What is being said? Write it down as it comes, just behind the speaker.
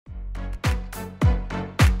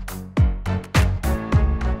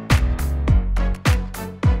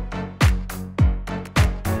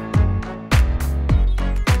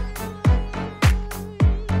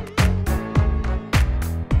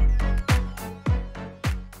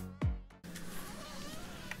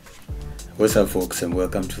What's up, folks, and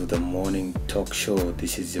welcome to the morning talk show.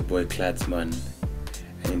 This is your boy Kladsman,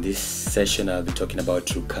 and in this session I'll be talking about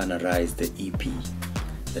Turkana Rise, the EP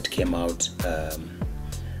that came out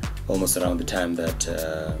almost around the time that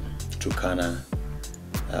Turkana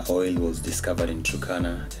oil was discovered in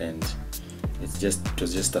Turkana, and it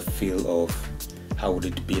was just a feel of how would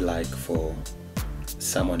it be like for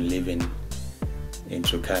someone living in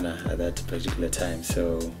Turkana at that particular time.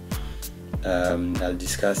 So I'll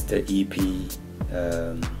discuss the EP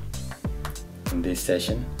in this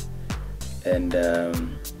session, and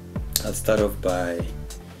I'll start off by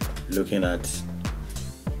looking at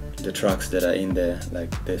the tracks that are in there. Like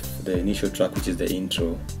the initial track, which is the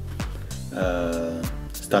intro,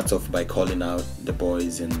 starts off by calling out the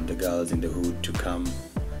boys and the girls in the hood to come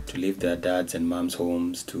to leave their dads and moms'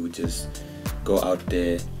 homes, to just go out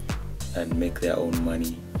there and make their own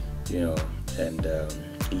money, and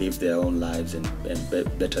live their own lives and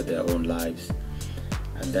better their own lives.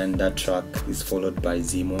 And then that track is followed by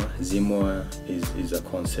Zimo. Zimo is a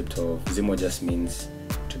concept of, Zimo just means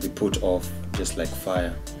to be put off, just like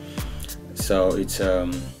fire. So it's a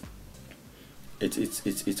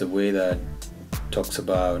way that talks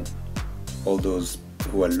about all those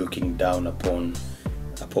who are looking down upon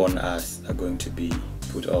us are going to be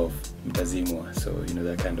put off. Mtazimwa. So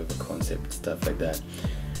that kind of a concept, stuff like that.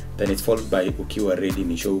 Then it's followed by Ukiwa Ready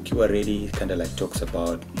Nisho. Ukiwa Ready kind of like talks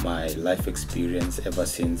about my life experience ever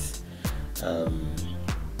since the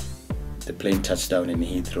plane touched down in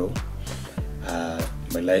Heathrow.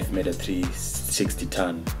 My life made a 360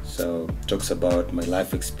 turn. So it talks about my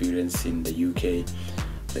life experience in the UK,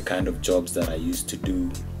 the kind of jobs that I used to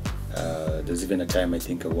do. There's even a time I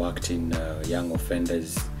think I worked in young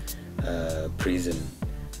offenders prison.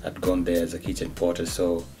 I'd gone there as a kitchen porter.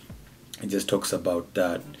 So it just talks about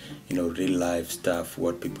that, real life stuff,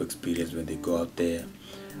 what people experience when they go out there,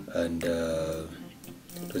 and it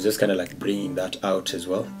was just kind of like bringing that out as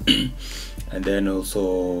well. And then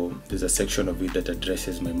also there's a section of it that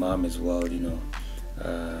addresses my mom as well.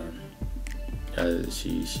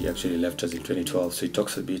 She actually left us in 2012, so it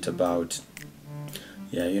talks a bit about,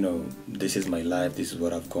 this is my life, this is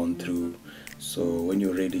what I've gone through. So when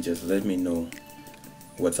you're ready, just let me know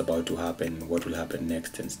what's about to happen, what will happen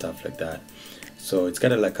next, and stuff like that. So it's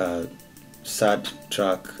kind of like a sad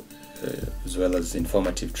track as well as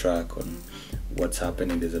informative track on what's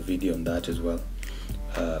happening. There's a video on that as well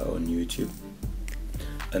on YouTube.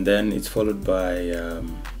 And then it's followed by a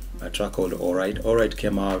track called Alright. Alright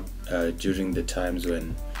came out during the times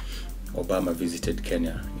when Obama visited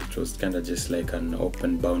Kenya. It was kind of just like an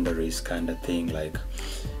open boundaries kind of thing, like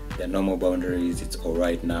there are no more boundaries, it's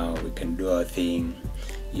alright now, we can do our thing.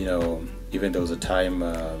 Even there was a time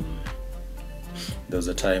Mark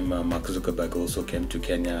Zuckerberg also came to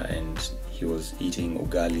Kenya, and he was eating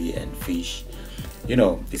ugali and fish.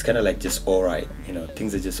 It's kind of like just alright,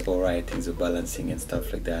 things are just alright, things are balancing and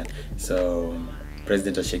stuff like that. So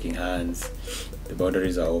presidents are shaking hands, the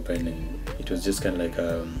boundaries are open, and it was just kind of like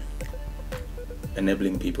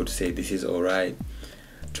enabling people to say this is alright,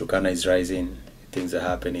 Turkana is rising, things are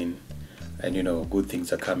happening, and good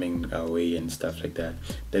things are coming our way and stuff like that.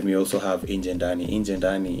 Then we also have Injendani.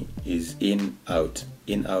 Injendani is in out.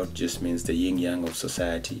 In out just means the yin yang of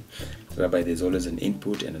society, whereby there's always an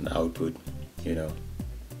input and an output, an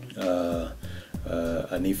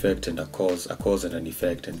effect and a cause and an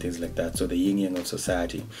effect, and things like that. So the yin yang of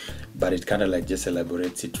society, but it kind of like just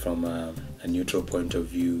elaborates it from a neutral point of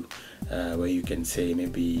view, where you can say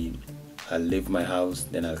maybe I'll leave my house,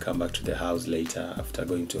 then I'll come back to the house later after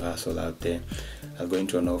going to hustle out there. I'll go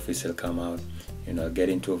into an office, I'll come out. I'll get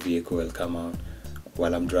into a vehicle, I'll come out.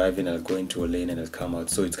 While I'm driving, I'll go into a lane and I'll come out.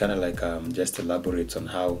 So it's kind of like just elaborates on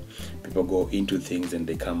how people go into things and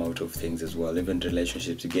they come out of things as well. Even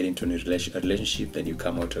relationships, you get into a relationship, then you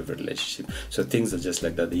come out of a relationship. So things are just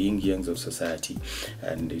like that, the yin yangs of society.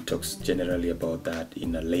 And it talks generally about that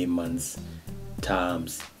in a layman's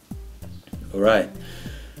terms. Alright.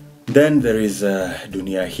 Then there is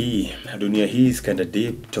Dunia Hii. Dunia Hii is kind of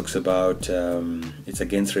deep. Talks about it's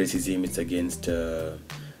against racism, it's against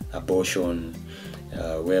abortion,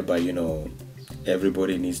 whereby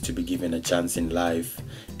everybody needs to be given a chance in life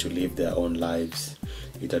to live their own lives.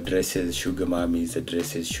 It addresses sugar mommies,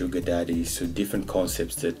 addresses sugar daddies, so different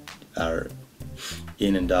concepts that are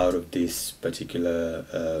in and out of this particular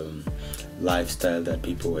lifestyle that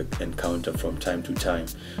people encounter from time to time.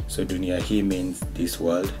 So Dunia Hii means this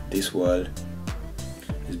world is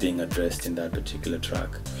being addressed in that particular track.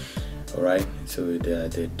 Alright, so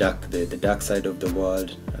the dark side of the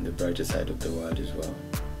world and the brighter side of the world as well.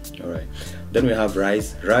 Alright, then we have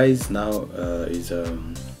Rise. Rise now is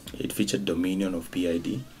it featured Dominion of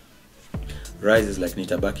PID. rise is like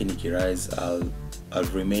nitabaki nikirise, I'll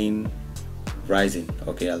remain rising.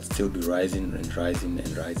 Okay, I'll still be rising and rising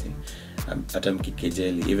and rising. Hata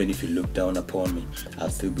mkikejeli, even if you look down upon me, I'll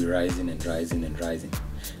still be rising and rising and rising.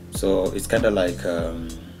 So it's kind of like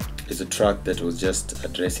it's a track that was just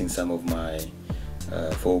addressing some of my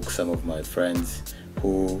folks, some of my friends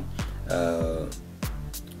who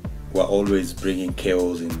were always bringing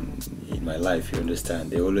chaos in my life, you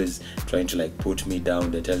understand. They're always trying to like put me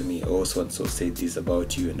down. They tell me, oh, so and so said this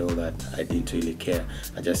about you and all that. I didn't really care.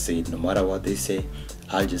 I just said, no matter what they say,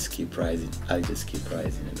 I'll just keep rising. I'll just keep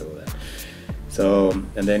rising and all that. So,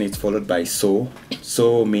 and then it's followed by so.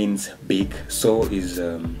 So means big. So is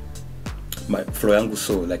my flow yangu,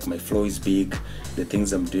 so like my flow is big, the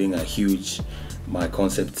things I'm doing are huge, my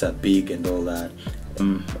concepts are big and all that.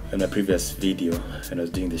 In my previous video when I was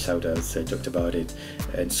doing the shoutouts, I talked about it.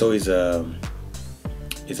 And so is a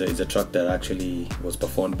track that actually was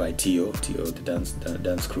performed by Tio, the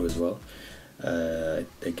dance crew as well.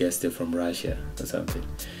 I guess they're from Russia or something.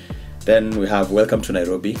 Then we have Welcome to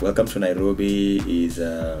Nairobi. Welcome to Nairobi is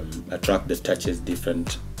a track that touches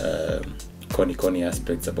different corny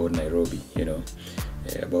aspects about Nairobi, you know,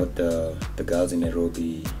 about the girls in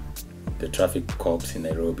Nairobi, the traffic cops in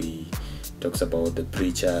Nairobi, talks about the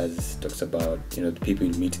preachers, talks about, you know, the people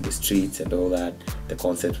you meet in the streets and all that, the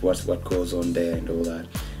concept, what goes on there and all that.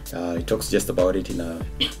 It talks just about it in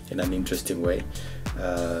an interesting way.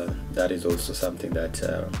 That is also something that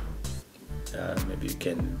maybe you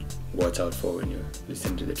can watch out for when you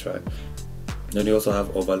listen to the track. Then you also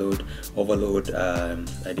have Overload. Overload,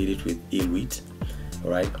 I did it with Illwit.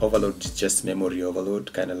 Alright, Overload is just memory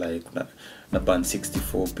overload, kind of like naban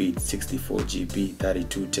 64 bits, 64 GB,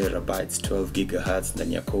 32 terabytes, 12 gigahertz,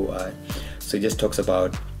 then your core. So it just talks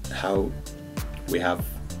about how we have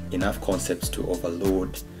enough concepts to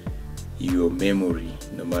overload your memory,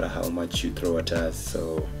 no matter how much you throw at us.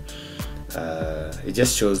 So it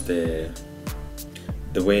just shows the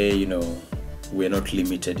way, you know, we're not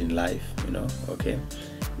limited in life, you know. Okay,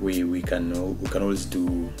 we can always do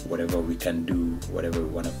whatever we can do, whatever we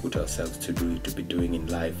want to put ourselves to be doing in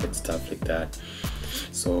life and stuff like that.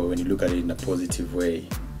 So when you look at it in a positive way,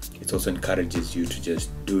 it also encourages you to just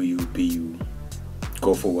do you, be you,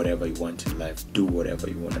 go for whatever you want in life, do whatever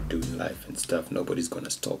you want to do in life and stuff. Nobody's gonna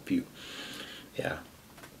stop you. Yeah.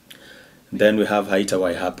 Then we have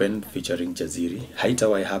Haitawai Happen featuring Jaziri.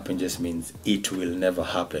 Haitawai Happen just means it will never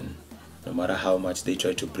happen. No matter how much they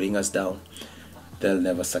try to bring us down, they'll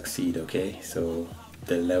never succeed, okay? So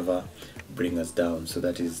they'll never bring us down. So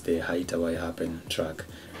that is the Haitawai Happen track.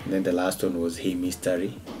 And then the last one was Hey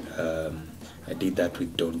Mystery. I did that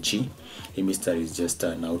with Donchi. Hey Mystery is just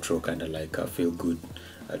an outro, kind of like a feel-good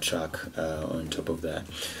track on top of that.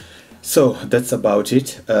 So that's about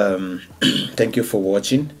it. Thank you for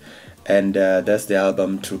watching. And that's the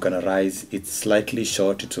album Turkana Rise. It's slightly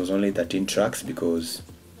short. It was only 13 tracks because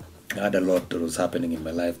I had a lot that was happening in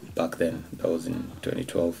my life back then. That was in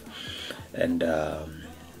 2012. And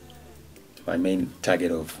my main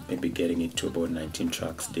target of maybe getting it to about 19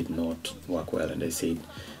 tracks did not work well. And I said,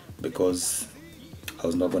 because I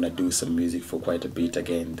was not going to do some music for quite a bit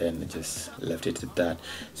again, then I just left it at that.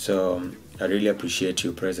 So I really appreciate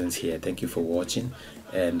your presence here. Thank you for watching.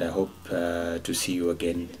 And I hope to see you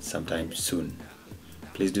again sometime soon.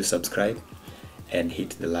 Please do subscribe and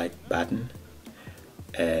hit the like button.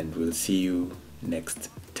 And we'll see you next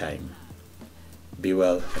time. Be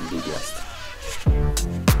well and be blessed.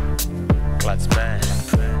 Kladsman.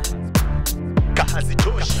 Kazi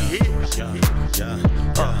Toshi.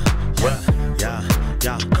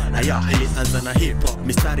 Ilianza na hip hop,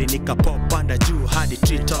 mistari nika pop panda juu hadi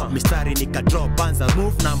tree top, mistari nika drop anza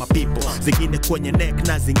move na mapipo, zingine kwenye neck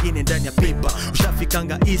na zingine ndani ya pipa.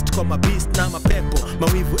 Ushafikanga east kwa mabeast na mapepo,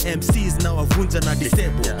 mawivu MCs na wavunja na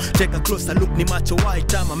disable. Take a closer look, ni macho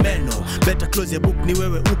white ama meno, better close your book, ni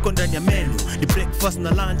wewe uko ndani ya menu. Ni breakfast na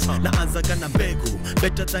lunch na anza gana mbegu,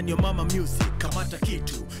 better than your mama music, kamata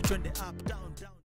kitu twende up down.